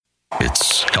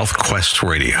It's Health Quest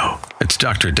Radio. It's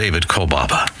Dr. David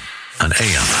Kolbaba on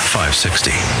AM 560.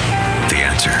 The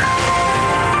Answer.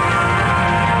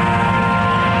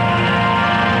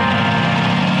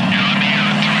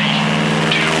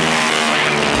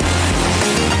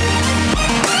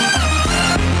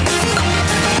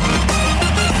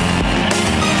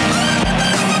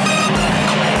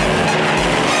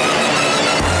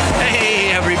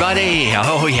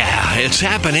 Oh yeah, it's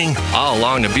happening all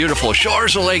along the beautiful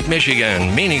shores of Lake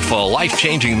Michigan. Meaningful,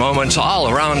 life-changing moments all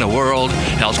around the world.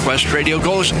 Health Quest Radio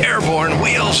goes airborne,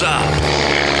 wheels up.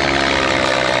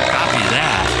 Copy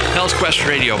that. Health Quest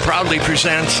Radio proudly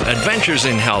presents Adventures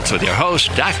in Health with your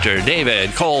host, Dr. David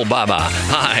Kolbaba.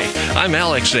 Hi, I'm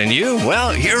Alex, and you?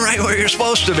 Well, you're right where you're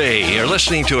supposed to be. You're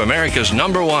listening to America's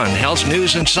 #1 health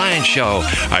news and science show.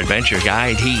 Our adventure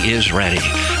guide, he is ready.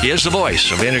 He is the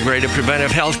voice of integrated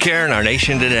preventive health care in our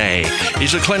nation today.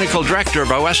 He's the clinical director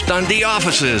of our West Dundee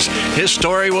offices. His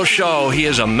story will show he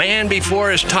is a man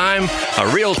before his time, a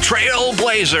real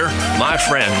trailblazer. My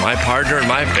friend, my partner, and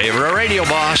my favorite radio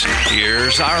boss.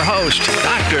 Here's our host,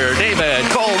 Dr. David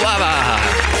Kolbaba.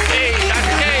 Hey,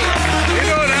 Dr. K. How you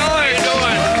doing, Alex?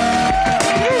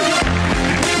 How you doing?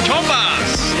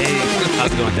 Thomas. Hey,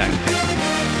 how's it going, Dr. K?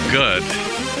 Good.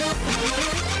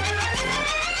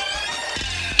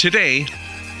 Today,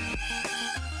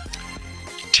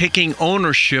 taking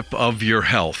ownership of your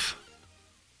health.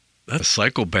 That's a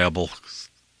psychobabble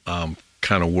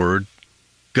kind of word.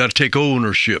 Got to take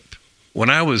ownership. When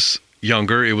I was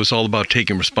younger, it was all about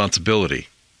taking responsibility.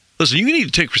 Listen, you need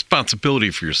to take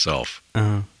responsibility for yourself.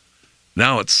 Uh-huh.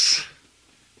 Now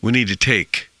we need to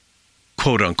take,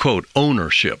 quote unquote,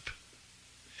 ownership.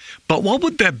 But what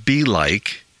would that be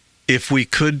like if we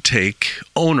could take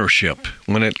ownership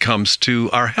when it comes to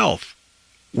our health?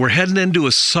 We're heading into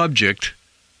a subject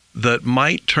that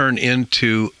might turn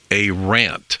into a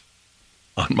rant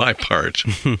on my part,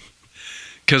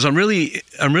 because I'm really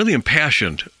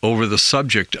impassioned over the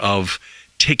subject of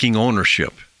taking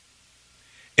ownership.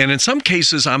 And in some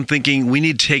cases, I'm thinking we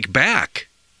need to take back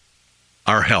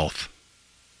our health.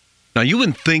 Now, you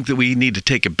wouldn't think that we need to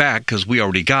take it back because we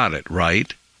already got it,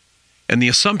 right? And the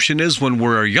assumption is when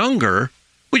we're younger,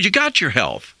 well, you got your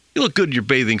health. You look good in your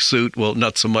bathing suit. Well,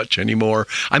 not so much anymore.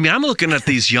 I mean, I'm looking at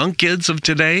these young kids of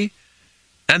today,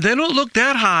 and they don't look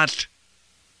that hot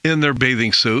in their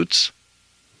bathing suits.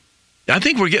 I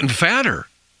think we're getting fatter.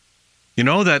 You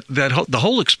know, the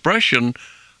whole expression,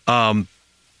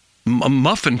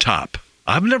 muffin top.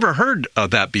 I've never heard of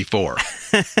that before.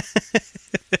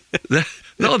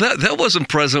 That wasn't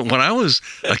present when I was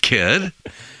a kid.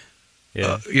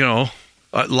 Yeah.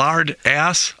 Lard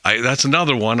ass. That's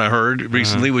another one I heard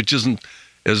recently, which isn't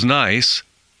as nice.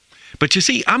 But you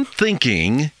see, I'm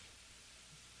thinking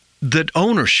that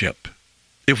ownership,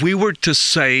 if we were to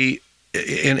say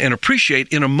and appreciate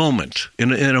in a moment,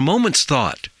 in a moment's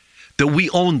thought, that we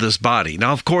own this body.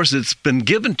 Now, of course, it's been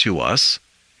given to us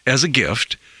as a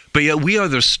gift, but yet we are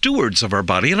the stewards of our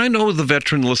body. And I know the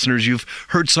veteran listeners, you've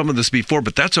heard some of this before,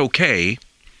 but that's okay.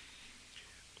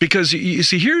 Because you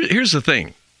see, here's the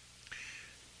thing.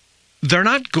 They're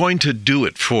not going to do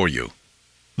it for you.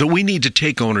 That we need to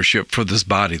take ownership for this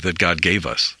body that God gave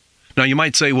us. Now, you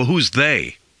might say, well, who's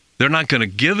they? They're not going to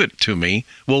give it to me.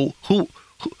 Well,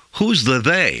 who's the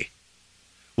they?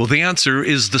 Well, the answer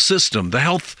is the system, the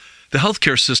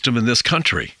healthcare system in this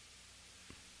country.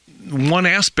 One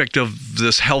aspect of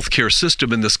this healthcare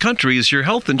system in this country is your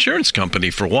health insurance company,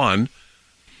 for one.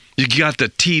 You got the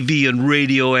TV and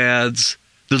radio ads,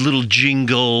 the little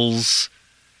jingles.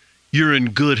 You're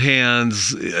in good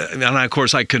hands. And of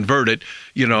course, I convert it,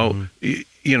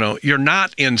 you're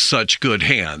not in such good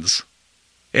hands.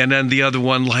 And then the other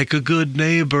one, like a good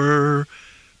neighbor,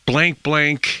 blank,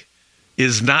 blank,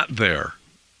 is not there.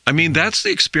 I mean, that's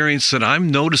the experience that I'm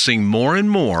noticing more and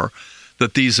more,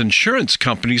 that these insurance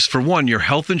companies, for one, your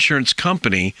health insurance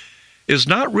company is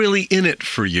not really in it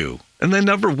for you. And they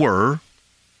never were,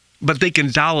 but they can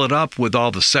doll it up with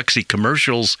all the sexy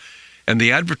commercials and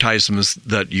the advertisements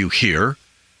that you hear.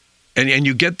 And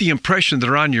you get the impression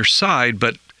they're on your side,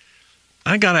 but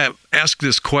I got to ask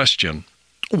this question.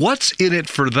 What's in it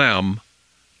for them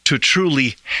to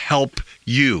truly help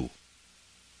you?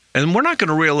 And we're not going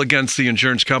to rail against the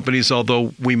insurance companies,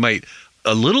 although we might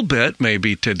a little bit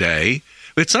maybe today.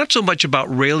 It's not so much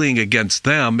about railing against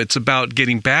them. It's about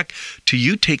getting back to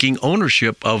you taking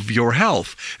ownership of your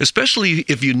health, especially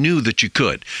if you knew that you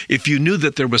could. If you knew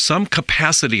that there was some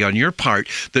capacity on your part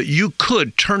that you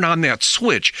could turn on that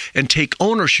switch and take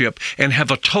ownership and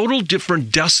have a total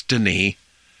different destiny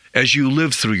as you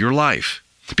live through your life.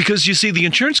 Because you see, the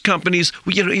insurance companies,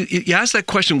 you ask that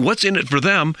question, what's in it for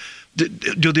them?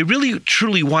 do they really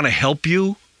truly want to help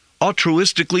you?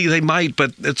 Altruistically, they might,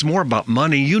 but it's more about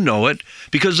money. You know it,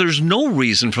 because there's no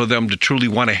reason for them to truly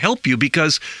want to help you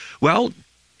because, well,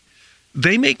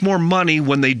 they make more money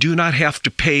when they do not have to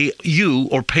pay you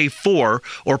or pay for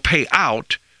or pay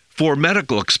out for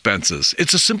medical expenses.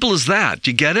 It's as simple as that.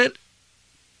 You get it?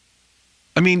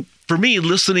 I mean, for me,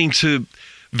 listening to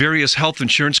various health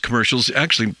insurance commercials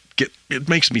it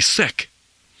makes me sick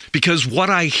because what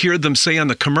I hear them say on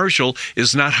the commercial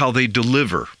is not how they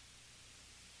deliver.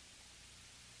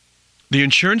 The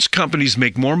insurance companies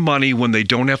make more money when they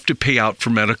don't have to pay out for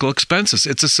medical expenses.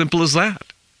 It's as simple as that.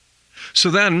 So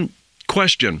then,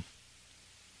 question.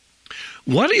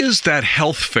 What is that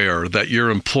health fair that your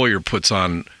employer puts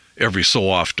on every so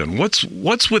often? What's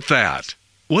with that?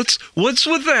 What's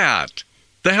with that?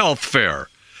 The health fair.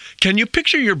 Can you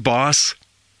picture your boss,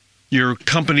 your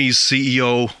company's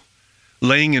CEO,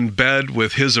 laying in bed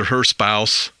with his or her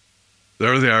spouse?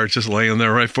 There they are, just laying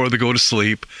there right before they go to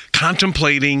sleep,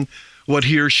 contemplating what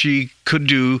he or she could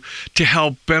do to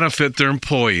help benefit their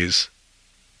employees.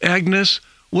 Agnes,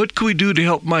 what could we do to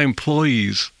help my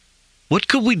employees? What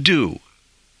could we do?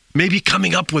 Maybe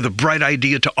coming up with a bright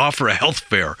idea to offer a health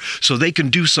fair so they can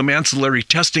do some ancillary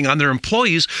testing on their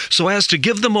employees so as to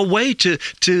give them a way to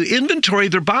inventory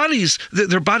their body's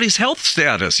health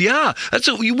status. Yeah,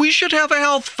 we should have a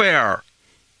health fair.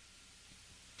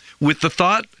 With the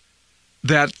thought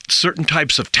that certain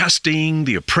types of testing,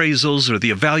 the appraisals, or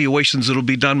the evaluations that will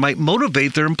be done might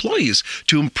motivate their employees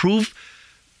to improve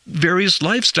various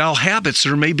lifestyle habits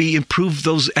or maybe improve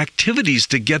those activities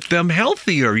to get them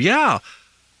healthier. Yeah.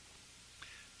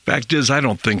 Fact is, I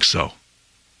don't think so.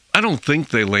 I don't think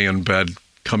they lay in bed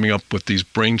coming up with these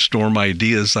brainstorm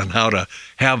ideas on how to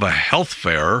have a health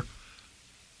fair.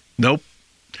 Nope.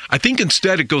 I think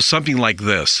instead it goes something like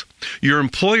this. Your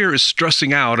employer is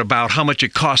stressing out about how much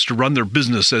it costs to run their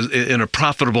business in a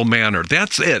profitable manner.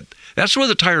 That's it. That's where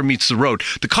the tire meets the road.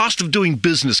 The cost of doing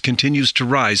business continues to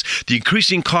rise. The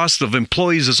increasing cost of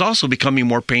employees is also becoming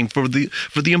more painful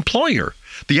for the employer.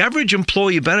 The average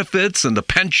employee benefits and the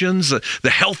pensions, the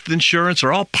health insurance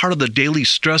are all part of the daily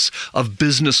stress of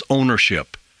business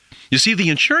ownership. You see, the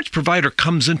insurance provider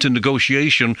comes into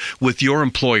negotiation with your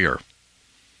employer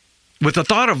with the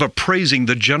thought of appraising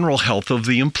the general health of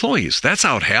the employees. That's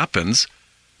how it happens.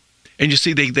 And you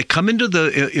see, they come into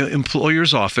the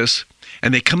employer's office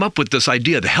and they come up with this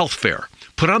idea, the health fair.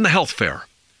 Put on the health fair.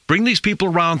 Bring these people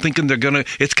around thinking they're going to,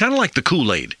 it's kind of like the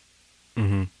Kool-Aid.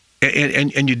 Mm-hmm.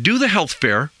 And you do the health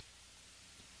fair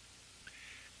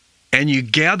and you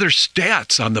gather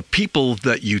stats on the people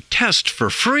that you test for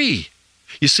free.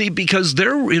 You see, because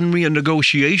they're in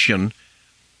renegotiation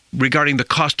regarding the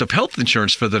cost of health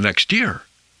insurance for the next year.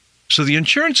 So the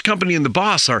insurance company and the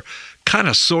boss are kind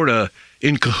of sort of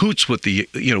in cahoots with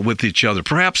with each other.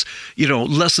 Perhaps,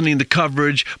 lessening the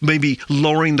coverage, maybe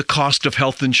lowering the cost of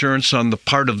health insurance on the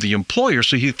part of the employer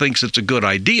so he thinks it's a good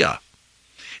idea.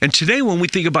 And today when we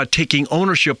think about taking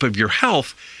ownership of your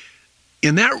health,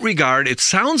 in that regard, it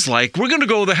sounds like we're going to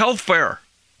go to the health fair.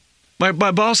 My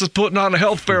boss is putting on a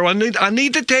health fair. I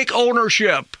need to take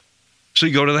ownership. So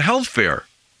you go to the health fair.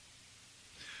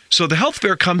 So the health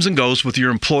fair comes and goes with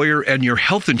your employer and your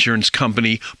health insurance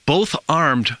company, both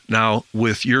armed now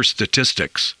with your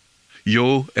statistics.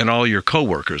 You and all your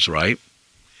coworkers, right?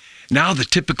 Now the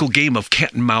typical game of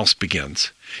cat and mouse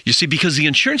begins. You see, because the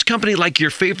insurance company, like your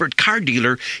favorite car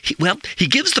dealer, he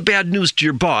gives the bad news to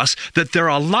your boss that there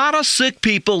are a lot of sick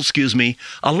people,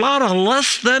 a lot of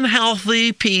less than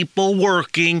healthy people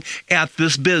working at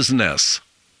this business.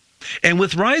 And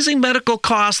with rising medical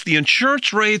costs, the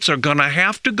insurance rates are going to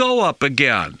have to go up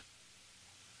again.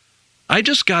 I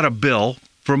just got a bill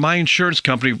from my insurance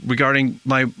company regarding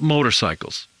my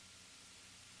motorcycles.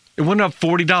 It went up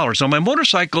 $40. Now, my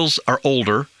motorcycles are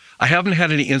older. I haven't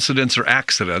had any incidents or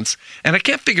accidents. And I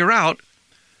can't figure out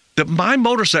that my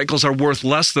motorcycles are worth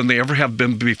less than they ever have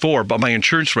been before, but my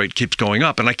insurance rate keeps going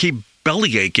up. And I keep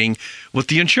belly aching with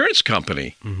the insurance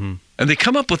company. Mm-hmm. And they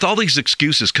come up with all these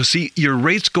excuses because, see, your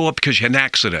rates go up because you had an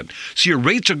accident. See, your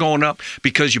rates are going up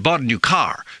because you bought a new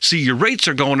car. See, your rates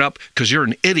are going up because you're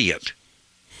an idiot.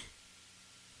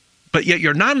 But yet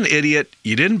you're not an idiot.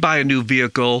 You didn't buy a new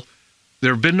vehicle.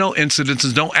 There have been no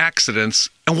incidences, no accidents.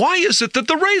 And why is it that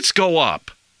the rates go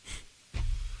up?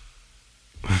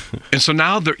 And so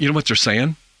now, you know what they're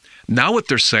saying? Now what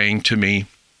they're saying to me,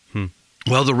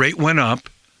 well, the rate went up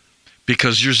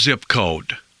because your zip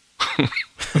code.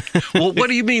 Well, what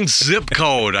do you mean zip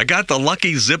code? I got the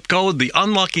lucky zip code, the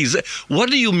unlucky zip. What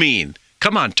do you mean?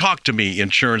 Come on, talk to me,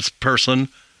 insurance person.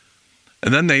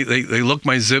 And then they look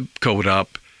my zip code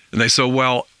up and they say,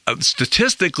 well,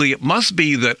 statistically, it must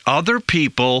be that other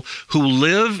people who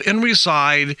live and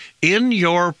reside in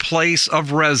your place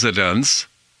of residence,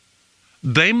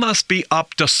 they must be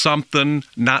up to something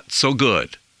not so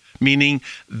good, meaning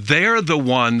they're the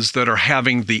ones that are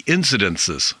having the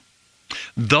incidences.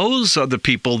 Those are the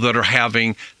people that are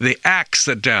having the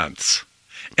accidents.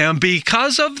 And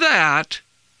because of that,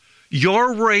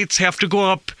 your rates have to go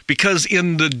up, because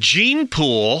in the gene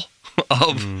pool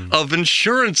of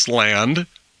insurance land,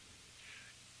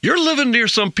 you're living near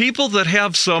some people that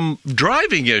have some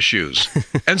driving issues.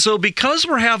 And so because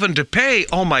we're having to pay,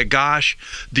 oh my gosh,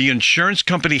 the insurance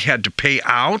company had to pay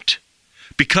out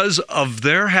because of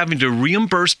their having to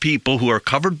reimburse people who are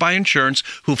covered by insurance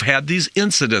who've had these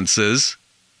incidences.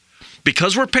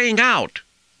 Because we're paying out,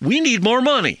 we need more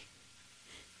money.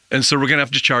 And so we're going to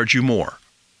have to charge you more.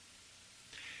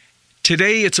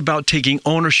 Today, it's about taking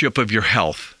ownership of your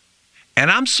health. And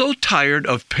I'm so tired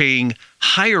of paying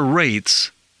higher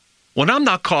rates when I'm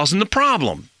not causing the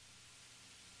problem.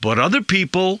 But other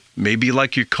people, maybe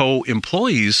like your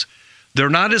co-employees, they're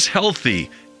not as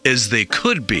healthy as they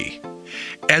could be.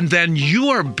 And then you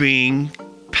are being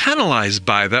penalized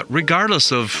by that,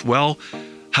 regardless of, well,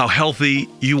 how healthy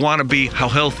you want to be, how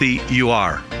healthy you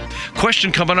are.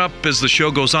 Question coming up as the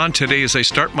show goes on today as I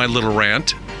start my little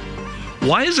rant.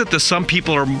 Why is it that some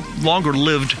people are longer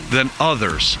lived than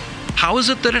others? How is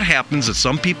it that it happens that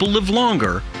some people live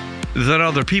longer than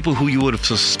other people who you would have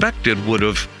suspected would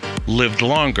have lived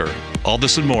longer? All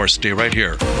this and more. Stay right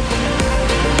here.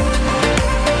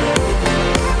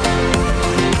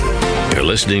 You're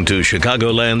listening to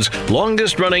Chicagoland's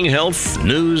longest-running health,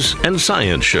 news, and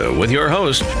science show with your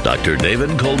host, Dr.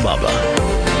 David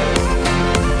Kolbaba.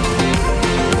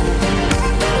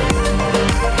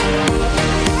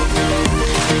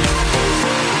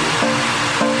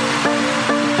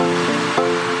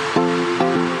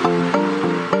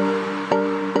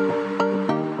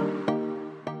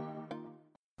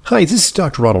 Hi, this is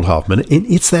Dr. Ronald Hoffman, and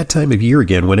it's that time of year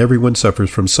again when everyone suffers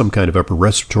from some kind of upper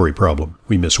respiratory problem.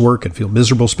 We miss work and feel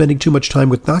miserable spending too much time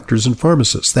with doctors and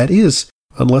pharmacists. That is,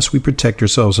 unless we protect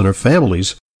ourselves and our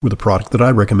families with a product that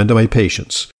I recommend to my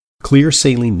patients. Xlear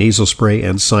Saline Nasal Spray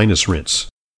and Sinus Rinse.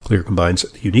 Xlear combines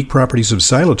the unique properties of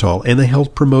xylitol and the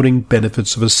health-promoting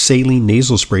benefits of a saline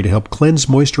nasal spray to help cleanse,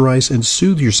 moisturize, and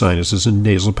soothe your sinuses and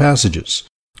nasal passages.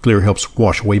 Xlear helps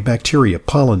wash away bacteria,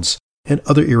 pollens, and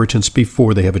other irritants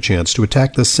before they have a chance to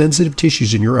attack the sensitive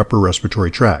tissues in your upper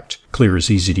respiratory tract. Xlear is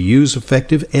easy to use,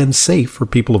 effective, and safe for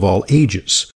people of all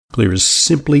ages. Xlear is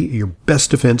simply your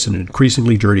best defense in an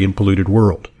increasingly dirty and polluted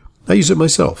world. I use it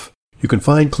myself. You can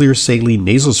find Xlear Saline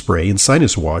Nasal Spray and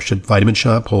Sinus Wash at Vitamin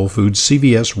Shoppe, Whole Foods,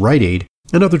 CVS, Rite Aid,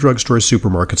 and other drugstores,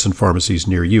 supermarkets, and pharmacies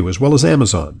near you, as well as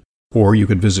Amazon. Or you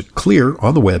can visit Xlear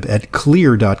on the web at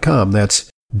xlear.com. That's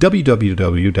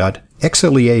www.xlear.com.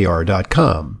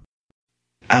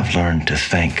 I've learned to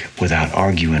think without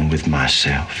arguing with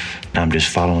myself. I'm just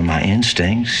following my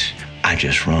instincts. I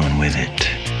just run with it.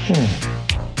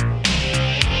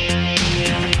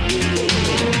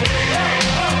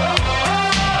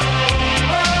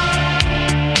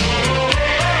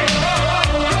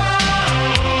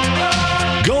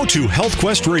 Go to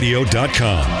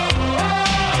healthquestradio.com.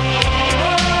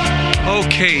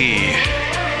 Okay.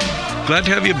 Glad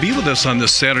to have you be with us on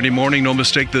this Saturday morning. No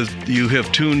mistake that you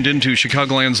have tuned into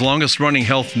Chicagoland's longest-running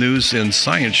health news and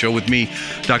science show with me,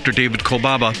 Dr. David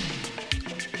Kolbaba.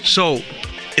 So,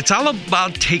 it's all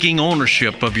about taking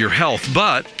ownership of your health,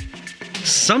 but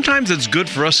sometimes it's good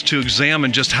for us to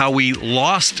examine just how we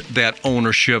lost that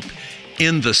ownership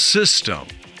in the system.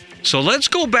 So let's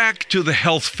go back to the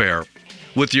health fair.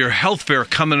 With your health fair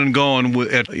coming and going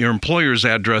at your employer's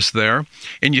address there,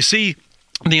 and you see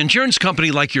the insurance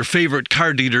company, like your favorite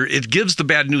car dealer, it gives the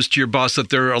bad news to your boss that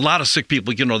there are a lot of sick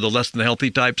people, you know, the less than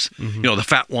healthy types, you know, the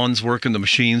fat ones working the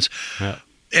machines. Yeah.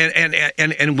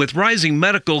 And with rising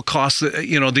medical costs,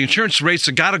 you know, the insurance rates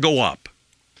have got to go up.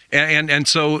 And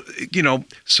so, you know,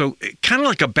 so kind of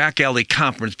like a back alley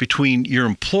conference between your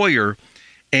employer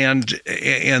and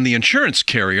the insurance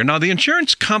carrier. Now, the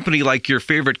insurance company, like your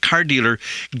favorite car dealer,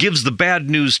 gives the bad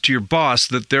news to your boss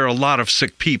that there are a lot of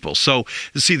sick people. So,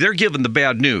 see, they're giving the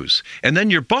bad news. And then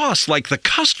your boss, like the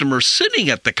customer sitting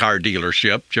at the car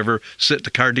dealership, do you ever sit at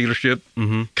the car dealership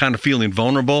kind of feeling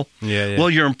vulnerable? Yeah. Well,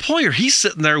 your employer, he's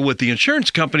sitting there with the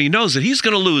insurance company, knows that he's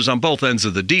going to lose on both ends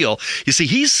of the deal. You see,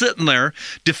 he's sitting there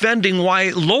defending why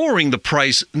lowering the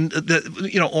price,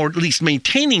 you know, or at least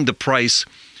maintaining the price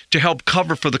to help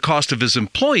cover for the cost of his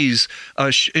employees'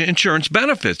 insurance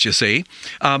benefits, you see.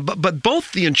 But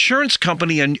both the insurance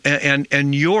company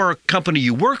and your company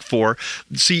you work for,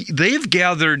 see, they've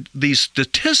gathered these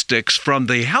statistics from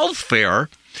the health fair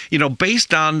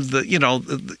based on the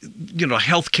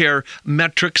healthcare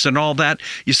metrics and all that.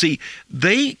 You see,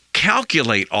 they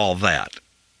calculate all that.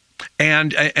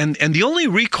 And the only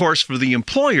recourse for the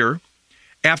employer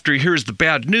after he hears the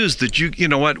bad news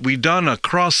that we've done a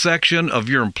cross-section of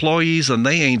your employees and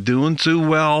they ain't doing too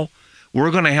well, we're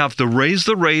going to have to raise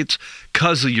the rates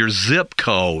because of your zip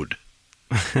code.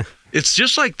 It's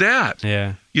just like that.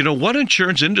 Yeah. What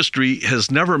insurance industry has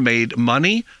never made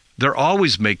money? They're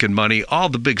always making money. All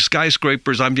the big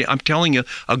skyscrapers, I'm telling you,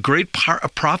 a great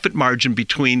profit margin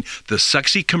between the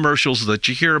sexy commercials that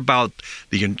you hear about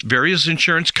the various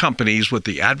insurance companies with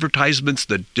the advertisements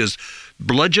that just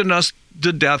bludgeon us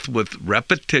to death with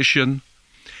repetition,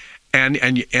 and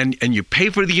you pay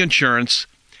for the insurance,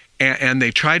 and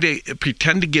they try to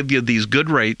pretend to give you these good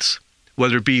rates,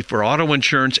 whether it be for auto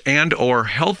insurance and or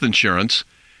health insurance,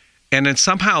 and then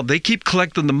somehow they keep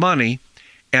collecting the money,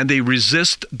 and they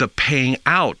resist the paying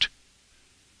out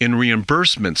in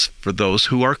reimbursements for those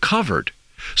who are covered.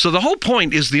 So the whole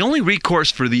point is the only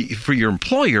recourse for your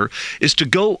employer is to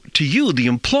go to you, the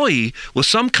employee, with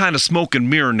some kind of smoke and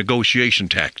mirror negotiation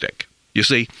tactic. You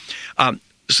see,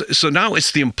 so now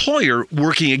it's the employer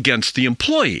working against the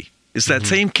employee. It's that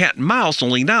same cat and mouse,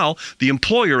 only now the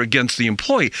employer against the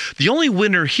employee. The only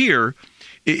winner here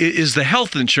is the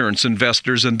health insurance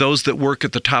investors and those that work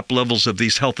at the top levels of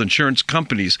these health insurance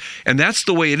companies. And that's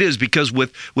the way it is, because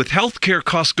with healthcare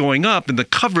costs going up and the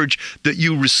coverage that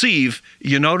you receive,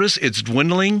 you notice it's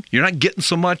dwindling. You're not getting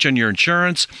so much on your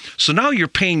insurance. So now you're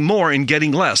paying more and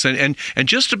getting less. And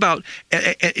just about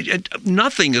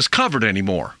nothing is covered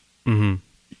anymore. Mm-hmm.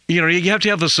 You have to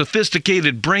have a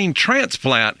sophisticated brain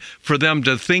transplant for them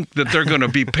to think that they're going to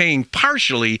be paying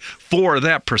partially for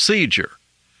that procedure.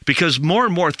 Because more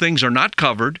and more things are not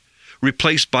covered,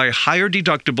 replaced by higher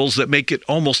deductibles that make it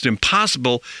almost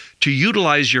impossible to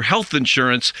utilize your health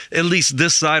insurance, at least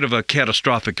this side of a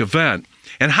catastrophic event.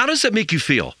 And how does that make you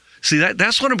feel? See,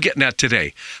 that's what I'm getting at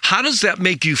today. How does that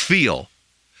make you feel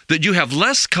that you have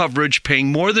less coverage,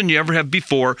 paying more than you ever have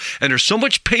before, and there's so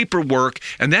much paperwork,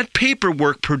 and that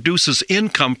paperwork produces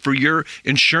income for your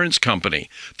insurance company?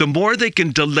 The more they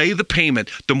can delay the payment,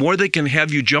 the more they can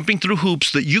have you jumping through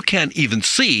hoops that you can't even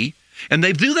see. And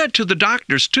they do that to the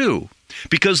doctors too.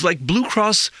 Because like Blue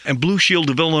Cross and Blue Shield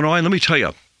of Illinois, let me tell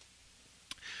you,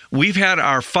 we've had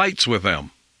our fights with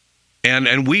them.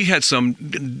 And we had some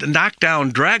knockdown,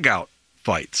 drag-out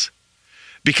fights.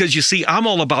 Because you see, I'm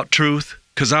all about truth.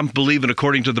 Because I'm believing,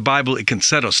 according to the Bible, it can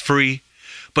set us free.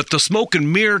 But the smoke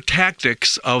and mirror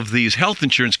tactics of these health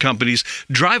insurance companies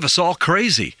drive us all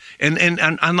crazy. And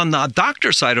on the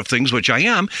doctor side of things, which I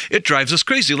am, it drives us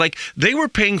crazy. Like, they were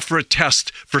paying for a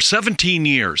test for 17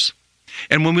 years.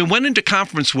 And when we went into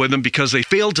conference with them, because they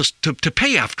failed to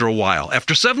pay after a while,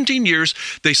 after 17 years,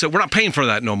 they said, we're not paying for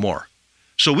that no more.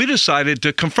 So we decided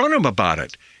to confront them about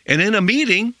it. And in a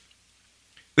meeting,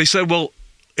 they said, well,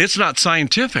 it's not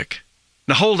scientific.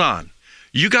 Now, hold on.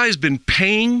 You guys been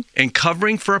paying and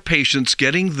covering for our patients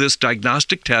getting this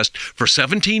diagnostic test for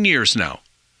 17 years now.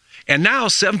 And now,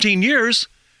 17 years,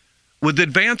 with the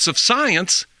advance of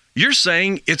science, you're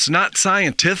saying it's not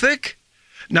scientific?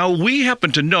 Now, we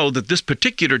happen to know that this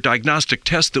particular diagnostic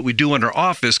test that we do in our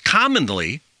office,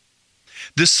 commonly,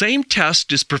 the same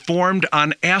test is performed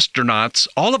on astronauts,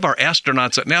 all of our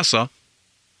astronauts at NASA,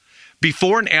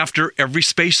 before and after every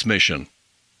space mission.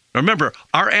 Remember,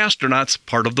 our astronauts,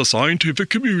 part of the scientific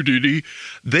community,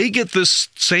 they get this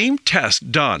same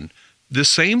test done, the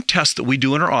same test that we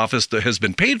do in our office that has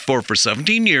been paid for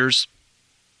 17 years.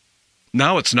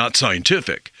 Now it's not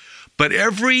scientific, but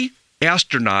every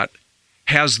astronaut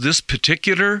has this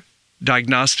particular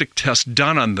diagnostic test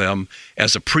done on them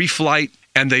as a pre-flight,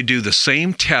 and they do the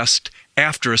same test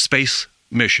after a space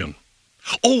mission.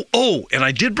 Oh, and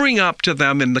I did bring up to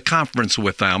them in the conference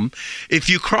with them, if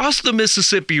you cross the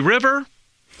Mississippi River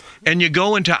and you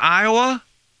go into Iowa,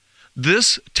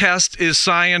 this test is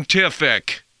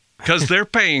scientific because they're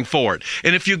paying for it.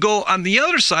 And if you go on the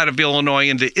other side of Illinois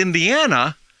into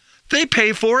Indiana, they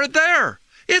pay for it there.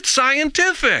 It's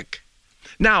scientific.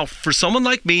 Now, for someone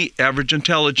like me, average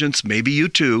intelligence, maybe you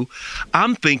too,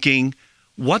 I'm thinking,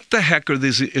 what the heck are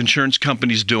these insurance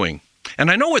companies doing? And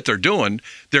I know what they're doing.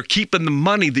 They're keeping the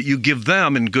money that you give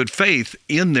them in good faith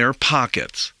in their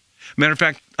pockets. Matter of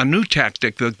fact, a new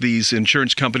tactic that these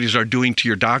insurance companies are doing to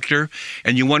your doctor,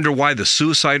 and you wonder why the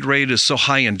suicide rate is so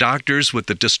high in doctors with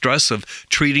the distress of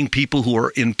treating people who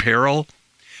are in peril.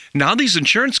 Now these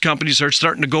insurance companies are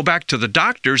starting to go back to the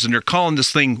doctors, and they're calling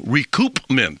this thing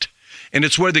recoupment. And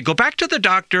it's where they go back to the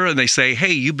doctor and they say,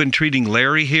 hey, you've been treating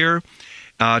Larry here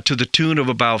to the tune of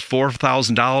about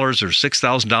 $4,000 or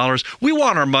 $6,000. We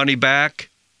want our money back.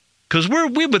 because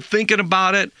we've been thinking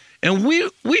about it, and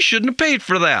we shouldn't have paid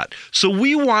for that. So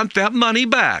we want that money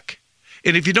back.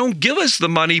 And if you don't give us the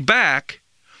money back,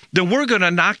 then we're going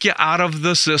to knock you out of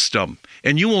the system,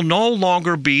 and you will no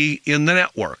longer be in the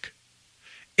network.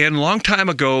 And a long time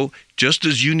ago, just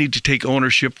as you need to take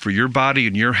ownership for your body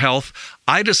and your health,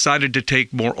 I decided to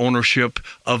take more ownership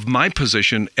of my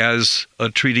position as a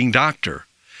treating doctor.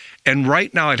 And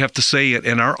right now, I'd have to say it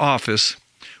in our office,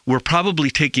 we're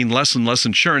probably taking less and less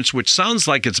insurance, which sounds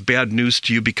like it's bad news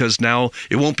to you because now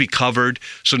it won't be covered.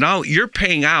 So now you're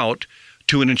paying out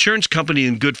to an insurance company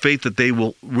in good faith that they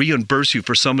will reimburse you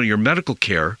for some of your medical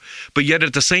care, but yet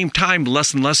at the same time,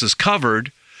 less and less is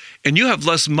covered, and you have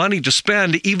less money to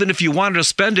spend, even if you wanted to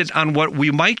spend it on what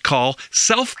we might call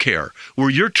self-care,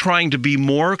 where you're trying to be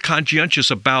more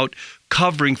conscientious about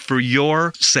covering for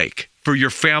your sake, for your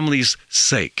family's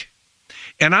sake.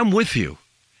 And I'm with you.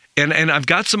 And I've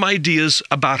got some ideas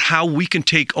about how we can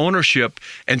take ownership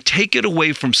and take it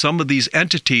away from some of these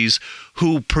entities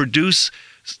who produce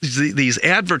these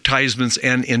advertisements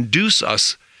and induce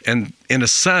us and, in a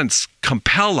sense,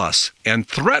 compel us and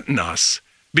threaten us.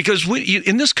 Because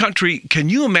in this country, can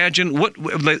you imagine what,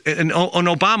 and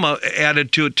Obama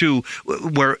added to it too,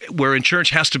 where insurance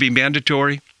has to be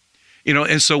mandatory?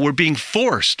 And so we're being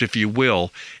forced, if you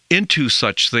will, into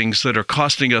such things that are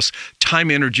costing us time,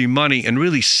 energy, money, and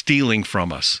really stealing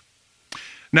from us.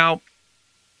 Now,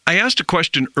 I asked a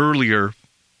question earlier.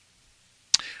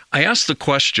 I asked the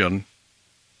question,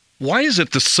 why is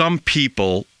it that some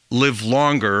people live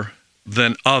longer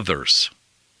than others?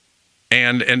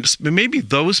 And maybe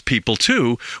those people,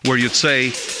 too, where you'd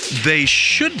say they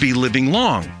should be living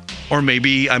long. Or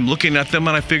maybe I'm looking at them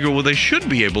and I figure, well, they should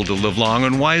be able to live long,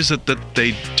 and why is it that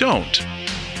they don't?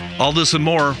 All this and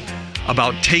more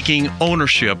about taking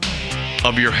ownership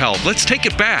of your health. Let's take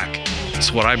it back.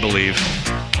 That's what I believe.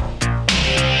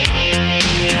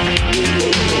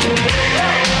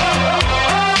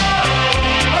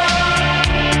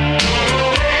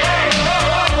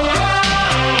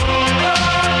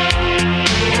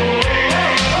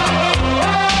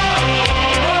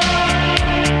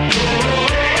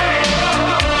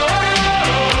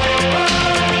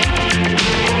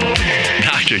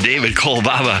 Dr. David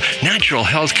Kolbaba, natural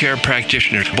health care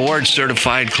practitioner,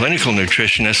 board-certified clinical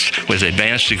nutritionist with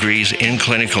advanced degrees in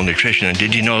clinical nutrition. And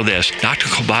did you know this? Dr.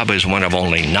 Kolbaba is one of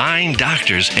only 9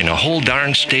 doctors in a whole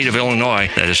darn state of Illinois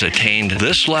that has attained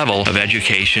this level of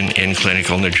education in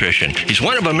clinical nutrition. He's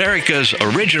one of America's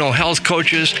original health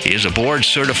coaches. He is a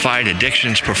board-certified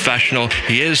addictions professional.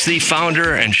 He is the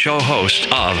founder and show host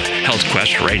of Health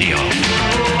Quest Radio.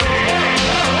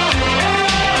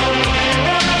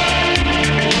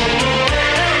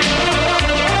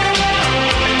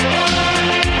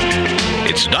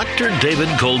 It's Dr. David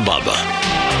Kolbaba.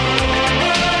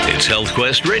 It's Health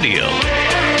Quest Radio.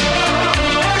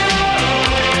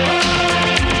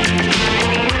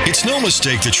 It's no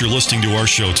mistake that you're listening to our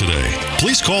show today.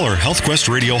 Please call our Health Quest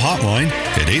Radio hotline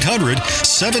at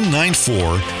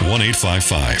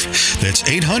 800-794-1855. That's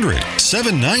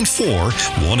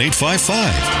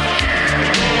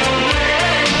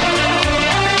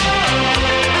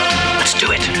 800-794-1855. Let's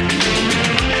do it.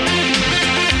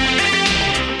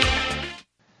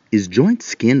 Is joint,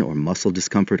 skin, or muscle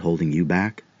discomfort holding you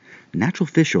back? Natural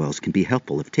fish oils can be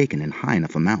helpful if taken in high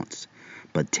enough amounts.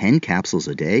 But 10 capsules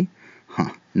a day?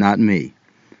 Not me.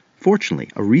 Fortunately,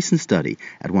 a recent study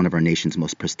at one of our nation's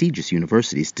most prestigious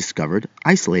universities discovered,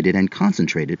 isolated, and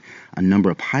concentrated a number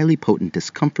of highly potent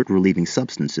discomfort-relieving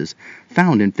substances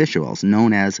found in fish oils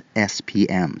known as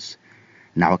SPMs.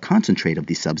 Now, a concentrate of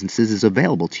these substances is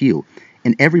available to you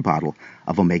in every bottle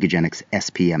of Omegagenics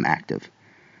SPM Active.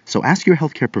 So ask your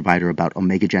healthcare provider about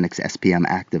Omegagenics SPM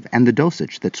Active and the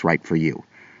dosage that's right for you.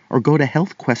 Or go to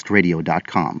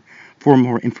healthquestradio.com for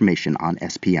more information on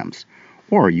SPMs.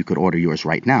 Or you could order yours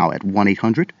right now at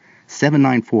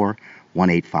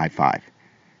 1-800-794-1855.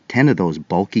 10 of those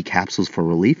bulky capsules for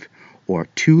relief, or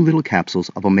 2 little capsules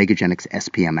of Omegagenics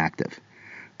SPM Active.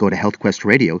 Go to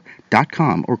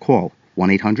healthquestradio.com or call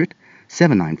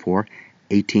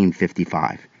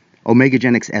 1-800-794-1855.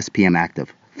 Omegagenics SPM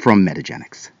Active from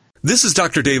Metagenics. This is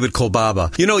Dr. David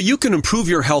Kolbaba. You can improve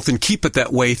your health and keep it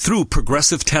that way through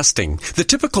progressive testing. The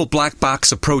typical black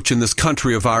box approach in this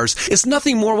country of ours is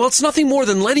nothing more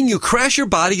than letting you crash your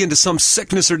body into some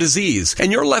sickness or disease,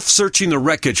 and you're left searching the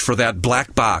wreckage for that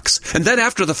black box. And then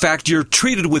after the fact, you're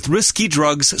treated with risky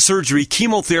drugs, surgery,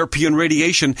 chemotherapy, and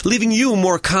radiation, leaving you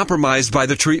more compromised by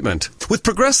the treatment. With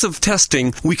progressive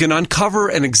testing, we can uncover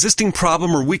an existing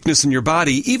problem or weakness in your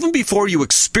body even before you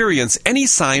experience any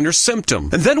sign or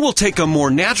symptom. And then we'll will take a more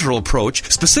natural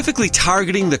approach, specifically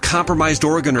targeting the compromised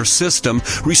organ or system,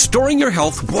 restoring your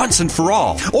health once and for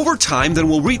all. Over time, then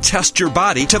we'll retest your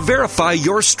body to verify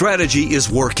your strategy is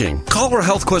working. Call our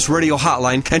HealthQuest Radio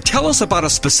hotline and tell us about a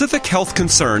specific health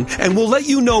concern, and we'll let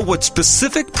you know what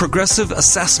specific progressive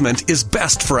assessment is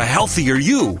best for a healthier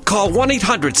you. Call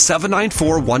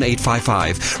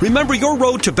 1-800-794-1855. Remember, your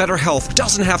road to better health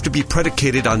doesn't have to be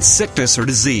predicated on sickness or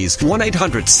disease.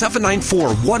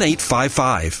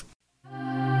 1-800-794-1855.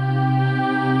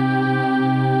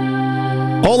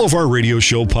 All of our radio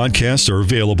show podcasts are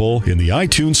available in the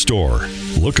iTunes Store.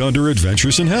 Look under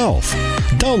Adventures in Health.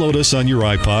 Download us on your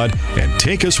iPod and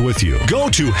take us with you. Go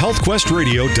to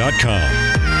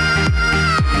healthquestradio.com.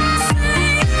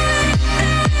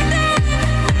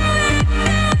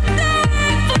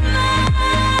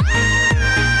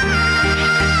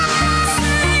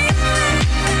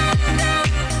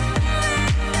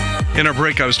 In our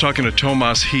break, I was talking to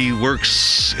Tomas. He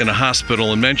works in a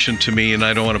hospital and mentioned to me, and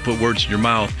I don't want to put words in your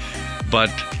mouth,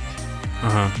 but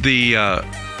the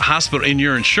hospital, in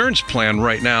your insurance plan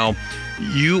right now,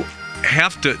 you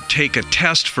have to take a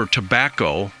test for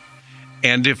tobacco,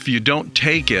 and if you don't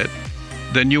take it,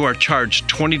 then you are charged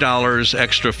 $20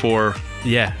 extra for...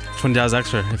 Yeah, $20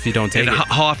 extra if you don't take it.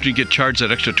 How often do you get charged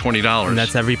that extra $20? And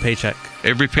that's every paycheck.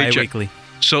 Every paycheck? Bi-weekly.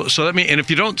 So that means, and if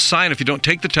you don't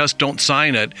take the test, don't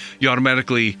sign it, you're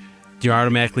automatically charged. They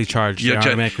automatically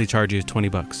charge you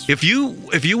 $20. If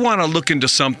you want to look into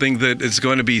something that is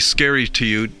going to be scary to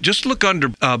you, just look under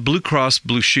Blue Cross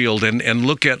Blue Shield and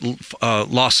look at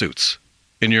lawsuits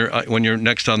in your when you're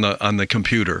next on the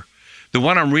computer. The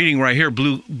one I'm reading right here,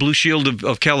 Blue Shield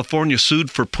of California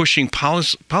sued for pushing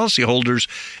policyholders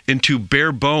into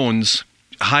bare bones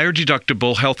higher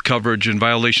deductible health coverage in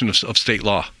violation of state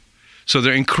law. So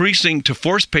they're increasing to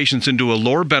force patients into a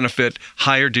lower benefit,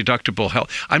 higher deductible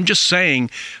health. I'm just saying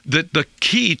that the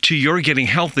key to your getting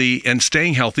healthy and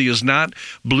staying healthy is not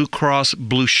Blue Cross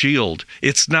Blue Shield.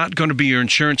 It's not going to be your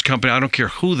insurance company. I don't care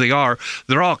who they are.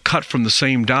 They're all cut from the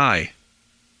same die.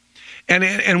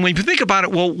 And when you think about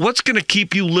it, well, what's going to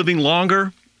keep you living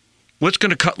longer? What's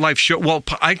going to cut life short? Well,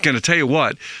 I'm going to tell you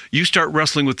what. You start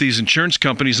wrestling with these insurance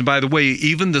companies, and by the way,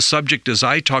 even the subject as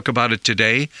I talk about it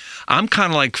today, I'm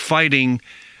kind of like fighting,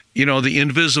 the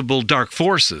invisible dark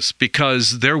forces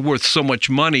because they're worth so much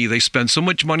money. They spend so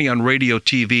much money on radio,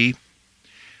 TV,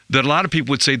 that a lot of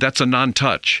people would say that's a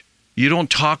non-touch. You don't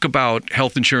talk about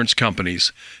health insurance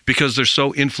companies because they're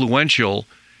so influential.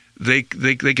 They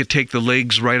could take the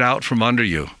legs right out from under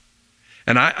you.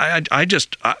 And I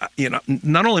just,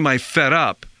 not only am I fed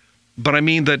up, but I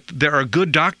mean that there are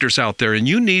good doctors out there, and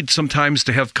you need sometimes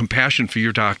to have compassion for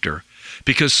your doctor,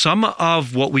 because some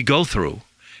of what we go through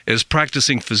as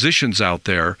practicing physicians out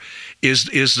there is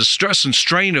the stress and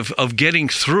strain of getting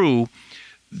through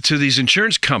to these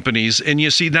insurance companies. And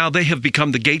you see, now they have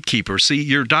become the gatekeeper. See,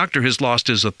 your doctor has lost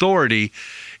his authority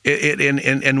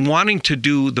in wanting to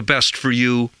do the best for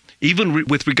you, even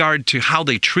with regard to how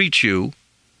they treat you.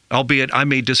 Albeit I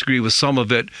may disagree with some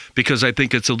of it because I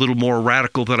think it's a little more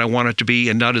radical than I want it to be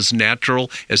and not as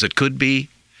natural as it could be.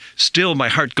 Still, my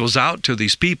heart goes out to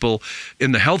these people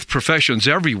in the health professions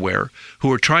everywhere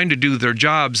who are trying to do their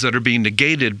jobs that are being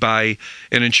negated by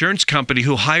an insurance company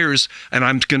who hires, and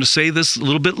I'm going to say this a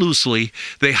little bit loosely,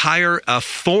 they hire a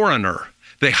foreigner.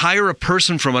 They hire a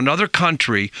person from another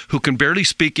country who can barely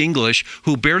speak English,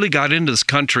 who barely got into this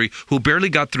country, who barely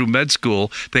got through med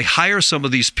school. They hire some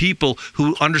of these people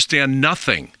who understand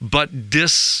nothing but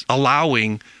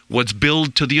disallowing what's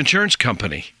billed to the insurance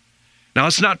company. Now,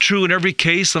 it's not true in every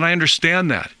case, and I understand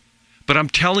that. But I'm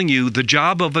telling you, the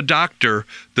job of a doctor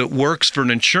that works for an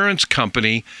insurance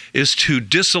company is to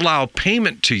disallow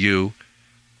payment to you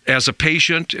as a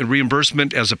patient and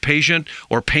reimbursement as a patient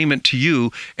or payment to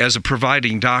you as a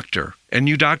providing doctor. And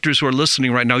you doctors who are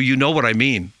listening right now, you know what I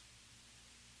mean.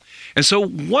 And so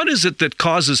what is it that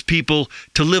causes people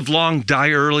to live long,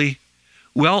 die early?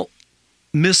 Well,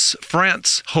 Miss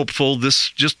France hopeful,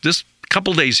 this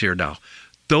couple days here now,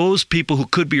 those people who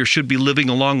could be or should be living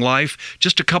a long life,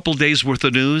 just a couple days worth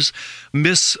of news,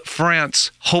 Miss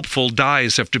France hopeful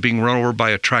dies after being run over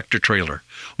by a tractor trailer.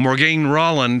 Morgane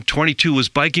Roland, 22, was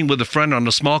biking with a friend on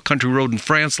a small country road in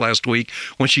France last week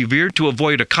when she veered to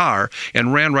avoid a car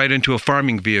and ran right into a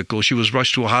farming vehicle. She was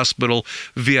rushed to a hospital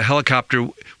via helicopter,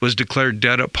 was declared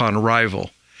dead upon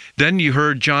arrival. Then you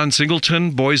heard John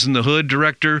Singleton, Boys in the Hood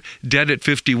director, dead at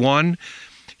 51.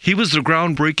 He was the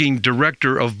groundbreaking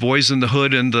director of Boys in the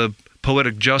Hood and the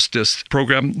Poetic Justice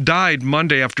program, died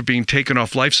Monday after being taken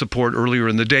off life support earlier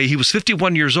in the day. He was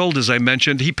 51 years old, as I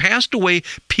mentioned. He passed away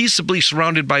peaceably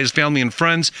surrounded by his family and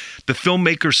friends. The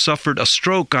filmmaker suffered a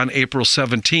stroke on April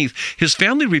 17th. His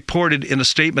family reported in a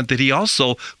statement that he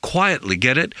also quietly,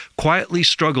 get it, quietly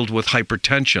struggled with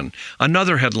hypertension.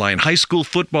 Another headline, high school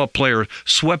football player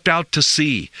swept out to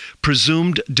sea,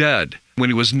 presumed dead when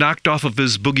he was knocked off of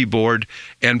his boogie board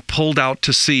and pulled out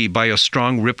to sea by a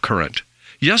strong rip current.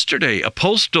 Yesterday, a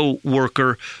postal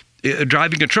worker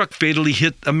driving a truck fatally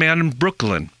hit a man in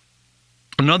Brooklyn.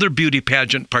 Another beauty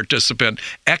pageant participant,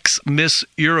 ex-Miss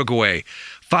Uruguay,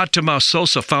 Fatima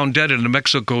Sosa, found dead in a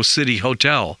Mexico City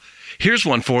hotel. Here's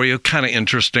one for you, kind of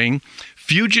interesting.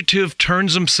 Fugitive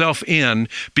turns himself in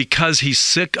because he's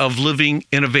sick of living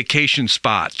in a vacation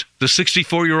spot. The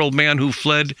 64-year-old man who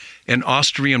fled an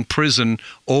Austrian prison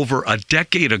over a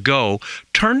decade ago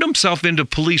turned himself into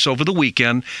police over the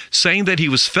weekend, saying that he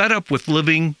was fed up with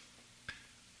living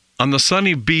on the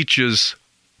sunny beaches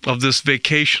of this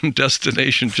vacation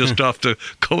destination just off the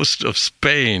coast of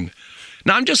Spain.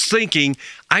 Now, I'm just thinking,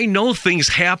 I know things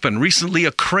happen. Recently,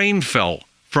 a crane fell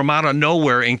from out of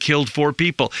nowhere and killed 4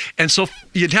 people. And so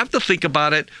you'd have to think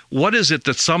about it. What is it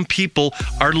that some people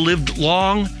are lived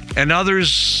long and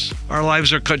others, our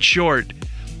lives are cut short?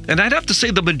 And I'd have to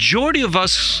say the majority of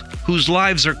us whose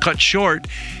lives are cut short,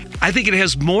 I think it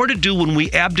has more to do when we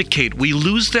abdicate. We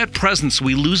lose that presence.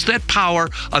 We lose that power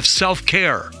of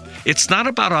self-care. It's not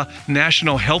about a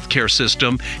national healthcare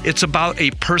system. It's about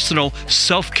a personal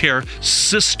self-care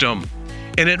system.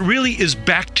 And it really is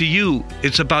back to you.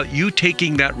 It's about you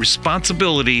taking that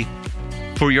responsibility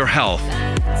for your health.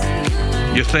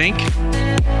 You think?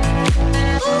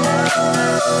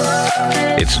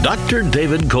 It's Dr.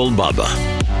 David Kolbaba.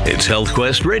 It's Health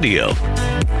Quest Radio.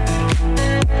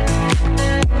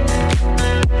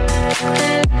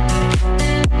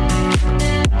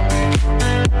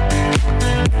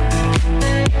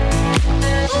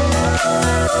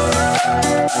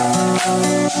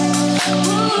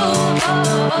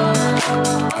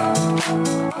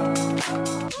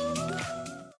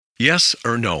 Yes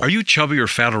or no? Are you chubby or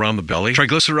fat around the belly?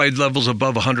 Triglyceride levels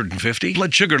above 150?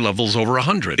 Blood sugar levels over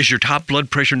 100? Is your top blood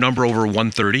pressure number over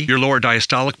 130? Your lower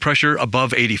diastolic pressure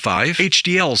above 85?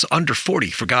 HDL's under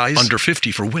 40 for guys, under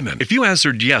 50 for women. If you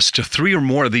answered yes to 3 or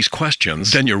more of these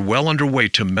questions, then you're well underway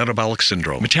to metabolic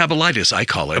syndrome. Metabolitis, I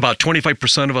call it. About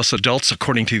 25% of us adults,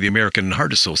 according to the American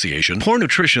Heart Association, poor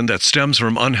nutrition that stems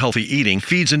from unhealthy eating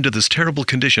feeds into this terrible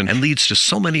condition and leads to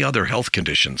so many other health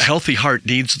conditions. A healthy heart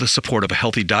needs the support of a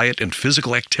healthy diet and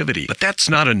physical activity, but that's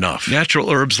not enough. Natural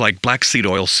herbs like black seed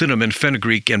oil, cinnamon,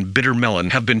 fenugreek, and bitter melon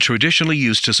have been traditionally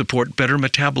used to support better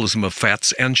metabolism of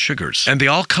fats and sugars. And they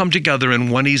all come together in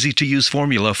one easy-to-use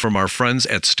formula from our friends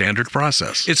at Standard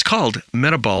Process. It's called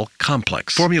Metabol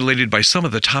Complex, formulated by some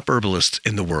of the top herbalists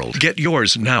in the world. Get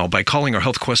yours now by calling our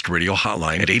Health Quest Radio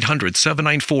hotline at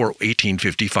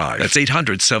 800-794-1855. That's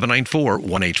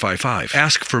 800-794-1855.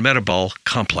 Ask for Metabol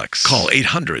Complex. Call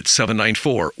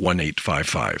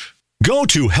 800-794-1855. Go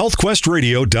to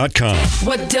healthquestradio.com.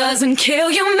 What doesn't kill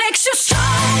you makes you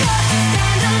stronger.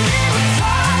 Stand a little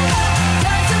taller.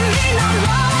 Doesn't mean I'm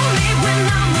lonely when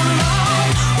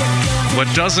I'm alone. What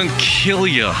doesn't kill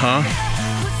you, huh?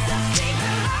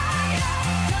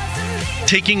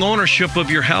 Taking ownership of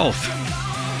your health.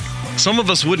 Some of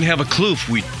us wouldn't have a clue if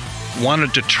we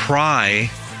wanted to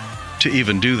try to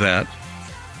even do that.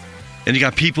 And you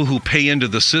got people who pay into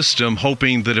the system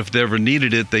hoping that if they ever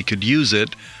needed it, they could use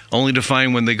it, only to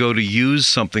find when they go to use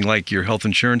something like your health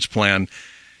insurance plan,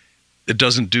 it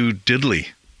doesn't do diddly.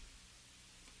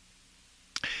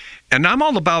 And I'm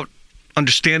all about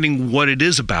understanding what it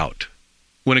is about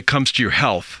when it comes to your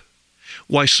health.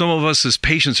 Why some of us as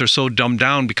patients are so dumbed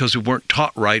down because we weren't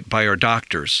taught right by our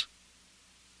doctors.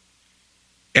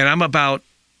 And I'm about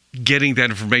getting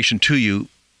that information to you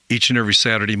each and every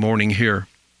Saturday morning here.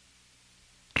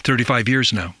 35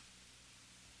 years now.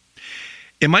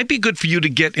 It might be good for you to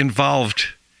get involved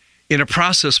in a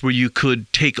process where you could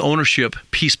take ownership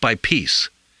piece by piece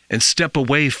and step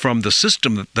away from the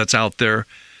system that's out there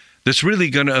that's really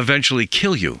going to eventually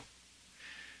kill you.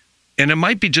 And it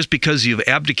might be just because you've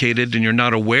abdicated and you're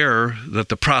not aware that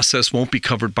the process won't be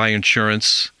covered by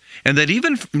insurance, and that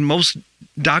even in most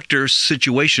doctor's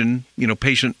situation,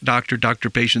 patient-doctor,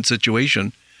 doctor-patient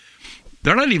situation,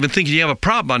 they're not even thinking you have a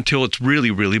problem until it's really,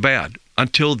 really bad,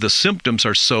 until the symptoms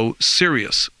are so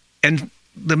serious. And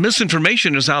the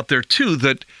misinformation is out there, too,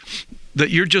 that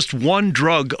you're just one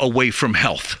drug away from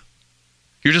health.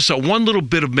 You're just one little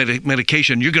bit of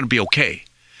medication, you're going to be okay.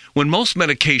 When most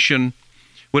medication,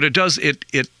 what it does, it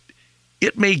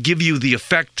may give you the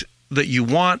effect that you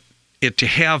want it to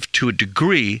have to a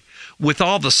degree with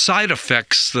all the side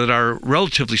effects that are,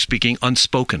 relatively speaking,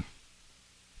 unspoken.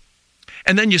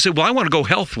 And then you say, well, I want to go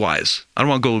health-wise. I don't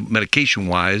want to go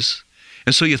medication-wise.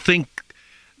 And so you think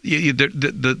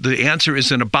the answer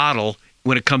is in a bottle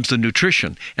when it comes to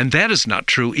nutrition. And that is not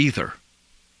true either.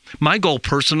 My goal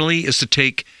personally is to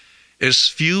take as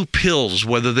few pills,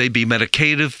 whether they be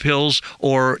medicative pills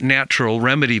or natural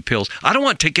remedy pills. I don't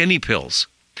want to take any pills.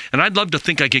 And I'd love to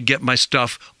think I could get my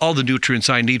stuff, all the nutrients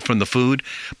I need from the food,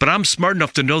 but I'm smart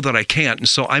enough to know that I can't. And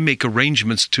so I make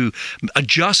arrangements to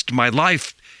adjust my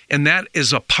life. And that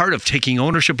is a part of taking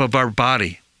ownership of our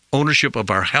body, ownership of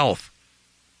our health.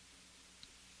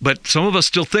 But some of us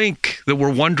still think that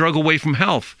we're one drug away from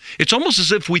health. It's almost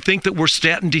as if we think that we're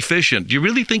statin deficient. Do you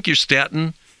really think you're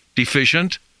statin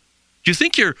deficient? Do you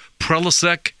think you're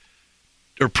Prilosec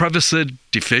or Prevacid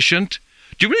deficient?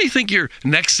 Do you really think you're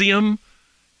Nexium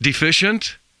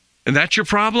deficient? And that's your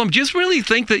problem? Do you really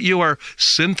think that you are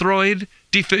Synthroid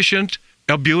deficient,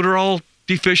 Albuterol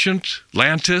deficient,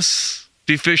 Lantus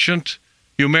deficient,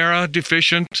 Humira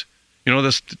deficient? You know,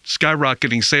 this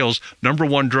skyrocketing sales, number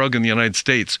one drug in the United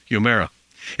States, Humira.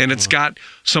 And it's got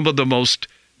some of the most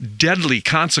deadly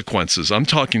consequences. I'm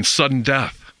talking sudden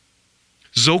death.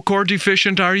 Zocor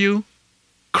deficient, are you?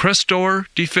 Crestor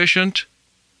deficient?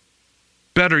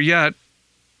 Better yet,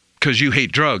 because you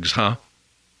hate drugs, huh?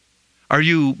 Are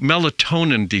you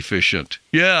melatonin deficient?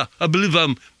 Yeah, I believe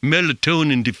I'm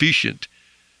melatonin deficient.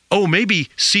 Oh, maybe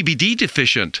CBD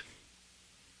deficient.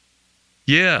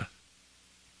 Yeah.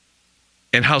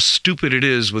 And how stupid it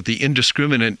is with the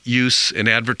indiscriminate use and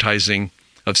advertising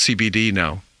of CBD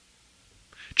now.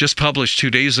 Just published 2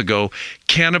 days ago,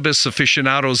 cannabis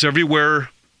aficionados everywhere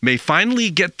may finally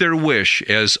get their wish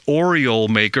as Oreo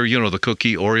maker, you know the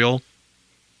cookie Oreo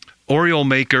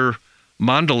maker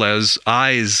Mondelez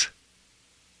eyes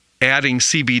adding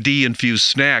CBD-infused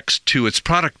snacks to its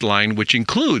product line, which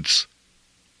includes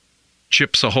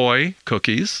Chips Ahoy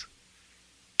cookies,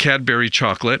 Cadbury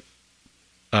chocolate,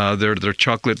 their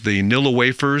chocolate, the Nilla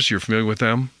wafers, you're familiar with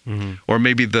them? Mm-hmm. Or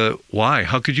maybe why?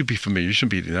 How could you be familiar? You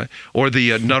shouldn't be doing that. Or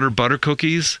the Nutter Butter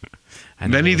cookies.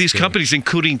 Many of these companies,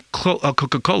 including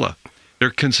Coca-Cola,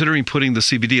 they're considering putting the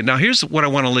CBD in. Now, here's what I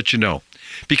want to let you know.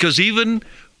 Because even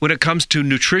when it comes to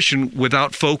nutrition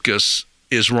without focus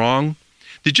is wrong,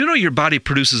 did you know your body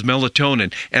produces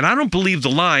melatonin? And I don't believe the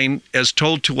line, as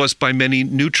told to us by many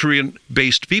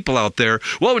nutrient-based people out there,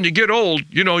 well, when you get old,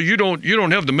 you know, you don't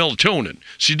have the melatonin.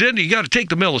 So then you got to take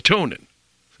the melatonin.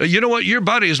 You know what? Your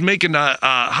body is making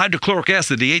hydrochloric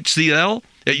acid, the HCl,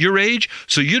 at your age,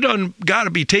 so you done got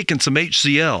to be taking some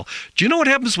HCl. Do you know what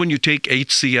happens when you take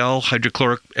HCl,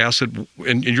 hydrochloric acid,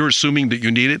 and you're assuming that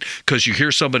you need it because you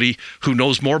hear somebody who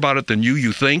knows more about it than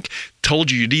you think,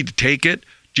 told you need to take it?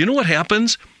 Do you know what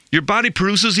happens? Your body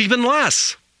produces even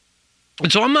less.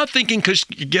 And so I'm not thinking because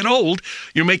you get old,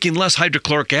 you're making less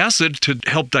hydrochloric acid to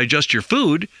help digest your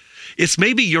food. It's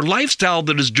maybe your lifestyle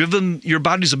that has driven your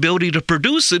body's ability to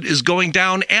produce it is going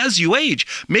down as you age.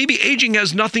 Maybe aging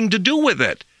has nothing to do with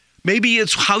it. Maybe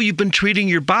it's how you've been treating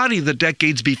your body the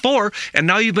decades before, and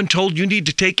now you've been told you need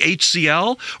to take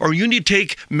HCl or you need to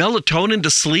take melatonin to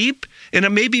sleep. And it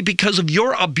may be because of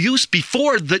your abuse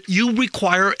before that you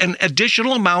require an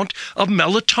additional amount of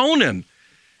melatonin.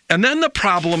 And then the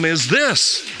problem is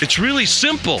this. It's really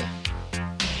simple.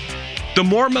 The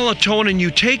more melatonin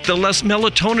you take, the less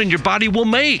melatonin your body will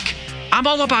make. I'm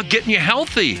all about getting you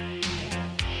healthy.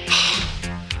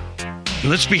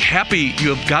 Let's be happy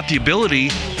you have got the ability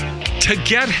to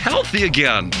get healthy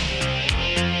again.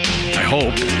 I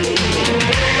hope.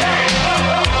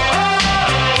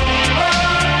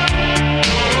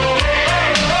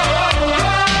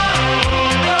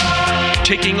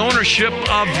 Taking ownership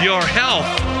of your health.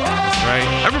 That's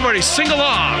right. Everybody sing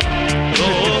along.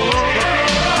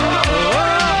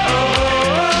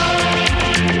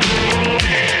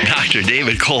 Dr.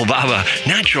 David Kolbaba,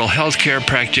 natural healthcare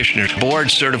practitioner,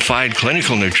 board-certified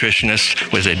clinical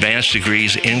nutritionist with advanced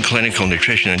degrees in clinical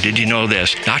nutrition. And did you know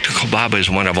this? Dr. Kolbaba is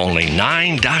one of only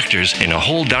 9 doctors in a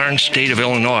whole darn state of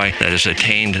Illinois that has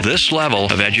attained this level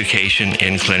of education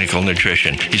in clinical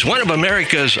nutrition. He's one of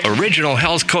America's original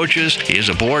health coaches. He is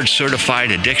a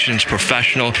board-certified addictions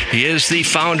professional. He is the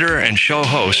founder and show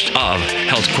host of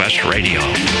Health Quest Radio.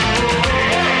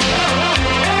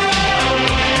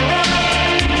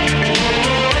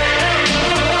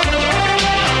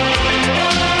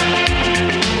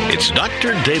 It's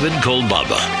Dr. David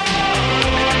Kolbaba.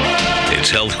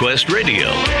 It's Health Quest Radio.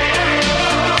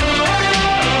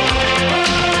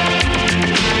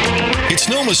 It's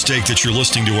no mistake that you're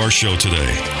listening to our show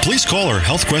today. Please call our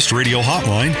HealthQuest Radio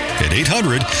hotline at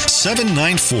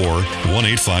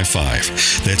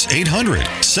 800-794-1855. That's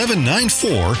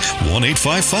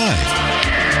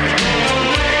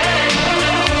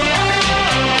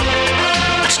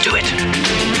 800-794-1855. Let's do it.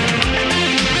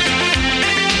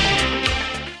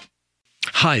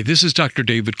 Hi, this is Dr.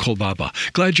 David Kolbaba.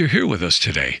 Glad you're here with us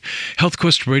today.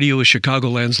 HealthQuest Radio is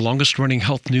Chicagoland's longest-running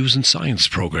health news and science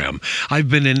program. I've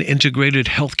been an integrated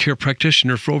healthcare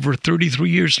practitioner for over 33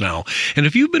 years now, and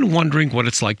if you've been wondering what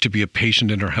it's like to be a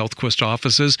patient in our HealthQuest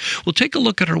offices, well, take a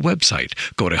look at our website.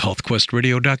 Go to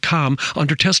healthquestradio.com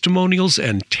under Testimonials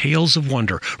and Tales of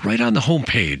Wonder, right on the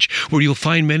homepage, where you'll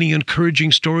find many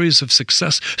encouraging stories of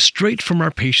success straight from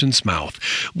our patient's mouth.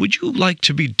 Would you like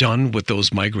to be done with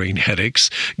those migraine headaches?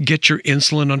 Get your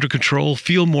insulin under control,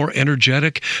 feel more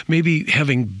energetic, maybe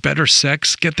having better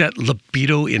sex, get that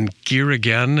libido in gear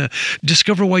again,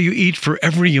 discover why you eat for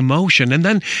every emotion, and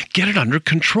then get it under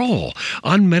control.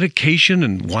 On medication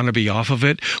and want to be off of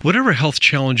it, whatever health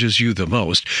challenges you the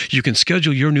most, you can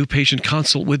schedule your new patient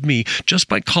consult with me just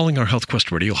by calling our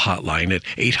HealthQuest Radio hotline at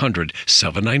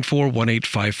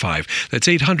 800-794-1855. That's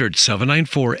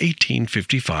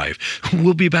 800-794-1855.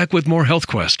 We'll be back with more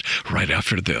HealthQuest right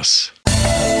after this.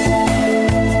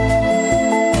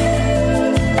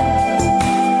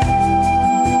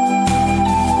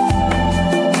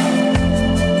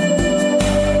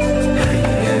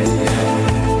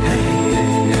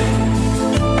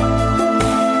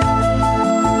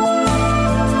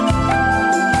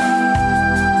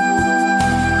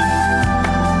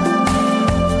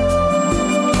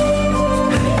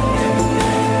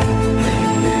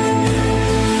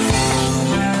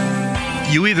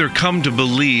 You either come to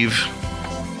believe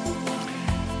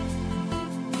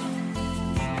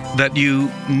that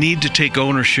you need to take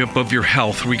ownership of your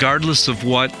health, regardless of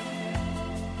what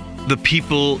the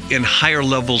people in higher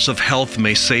levels of health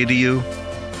may say to you.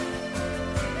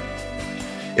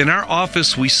 In our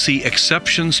office, we see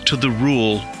exceptions to the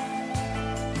rule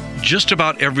just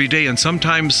about every day, and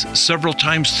sometimes several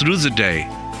times through the day,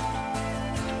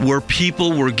 where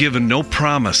people were given no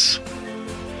promise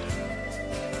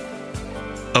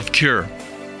of cure,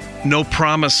 no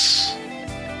promise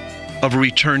of a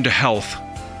return to health,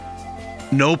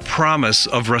 no promise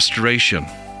of restoration.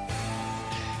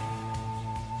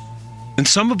 And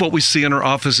some of what we see in our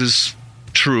office is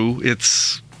true.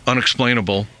 It's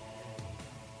unexplainable.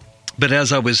 But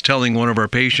as I was telling one of our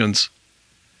patients,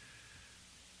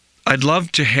 I'd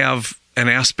love to have an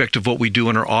aspect of what we do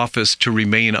in our office to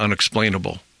remain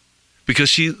unexplainable,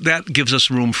 because that gives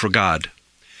us room for God.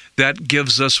 That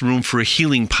gives us room for a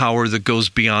healing power that goes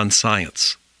beyond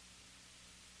science.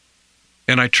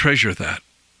 And I treasure that.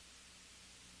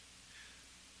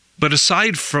 But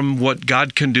aside from what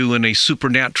God can do in a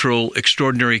supernatural,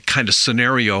 extraordinary kind of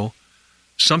scenario,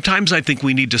 sometimes I think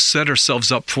we need to set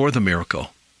ourselves up for the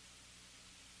miracle.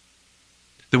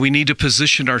 That we need to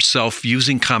position ourselves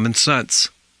using common sense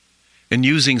and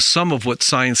using some of what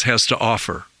science has to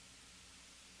offer,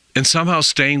 and somehow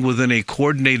staying within a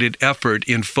coordinated effort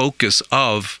in focus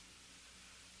of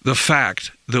the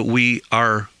fact that we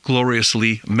are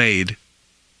gloriously made,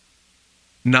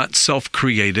 not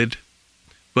self-created,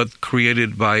 but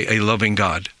created by a loving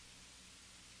God.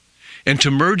 And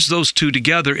to merge those two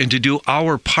together and to do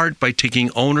our part by taking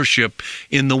ownership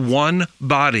in the one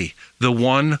body, the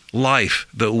one life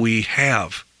that we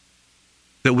have,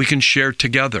 that we can share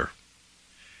together.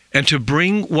 And to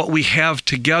bring what we have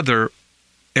together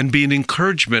and be an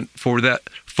encouragement for that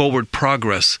forward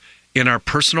progress in our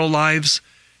personal lives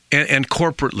and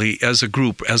corporately as a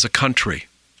group, as a country.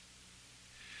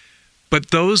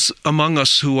 But those among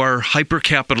us who are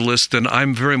hyper-capitalist, and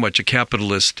I'm very much a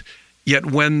capitalist, yet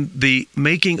when the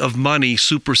making of money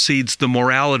supersedes the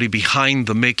morality behind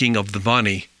the making of the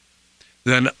money,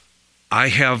 then I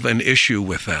have an issue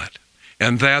with that.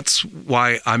 And that's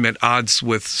why I'm at odds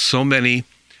with so many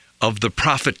of the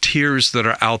profiteers that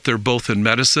are out there, both in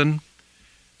medicine,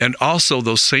 and also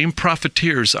those same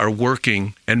profiteers are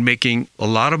working and making a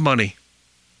lot of money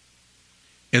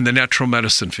in the natural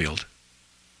medicine field.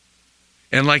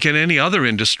 And like in any other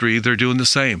industry, they're doing the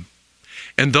same.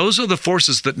 And those are the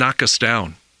forces that knock us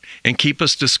down and keep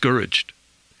us discouraged.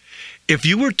 If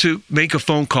you were to make a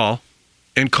phone call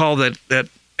and call that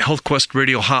HealthQuest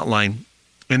Radio hotline,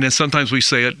 and then sometimes we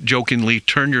say it jokingly,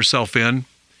 turn yourself in,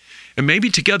 and maybe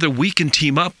together we can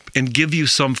team up and give you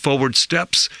some forward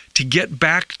steps to get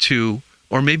back to,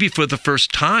 or maybe for the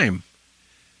first time,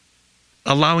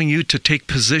 allowing you to take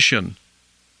position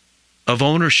of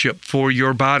ownership for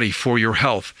your body, for your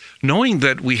health. Knowing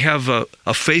that we have a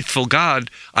faithful God,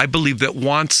 I believe, that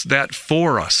wants that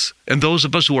for us. And those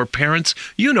of us who are parents,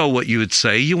 you know what you would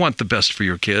say. You want the best for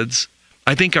your kids.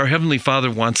 I think our Heavenly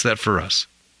Father wants that for us.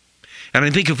 And I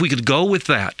think if we could go with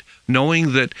that,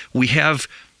 knowing that we have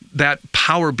that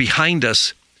power behind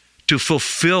us to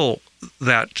fulfill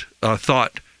that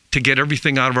thought, to get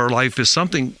everything out of our life, is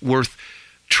something worth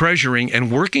treasuring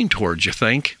and working towards, you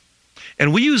think?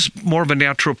 And we use more of a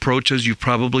natural approach, as you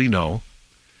probably know.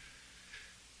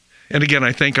 And again,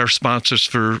 I thank our sponsors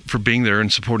for being there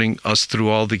and supporting us through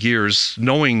all the years,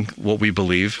 knowing what we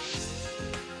believe.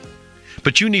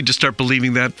 But you need to start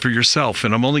believing that for yourself.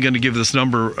 And I'm only going to give this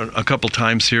number a couple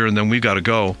times here, and then we've got to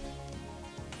go.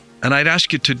 And I'd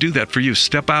ask you to do that for you.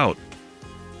 Step out.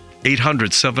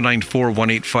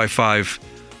 800-794-1855.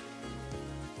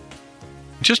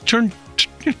 Just turn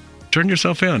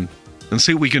yourself in and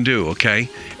see what we can do, okay?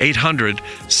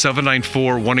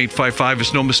 800-794-1855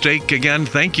 is no mistake. Again,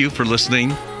 thank you for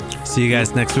listening. See you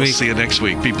guys next week. See you next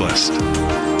week. Be blessed.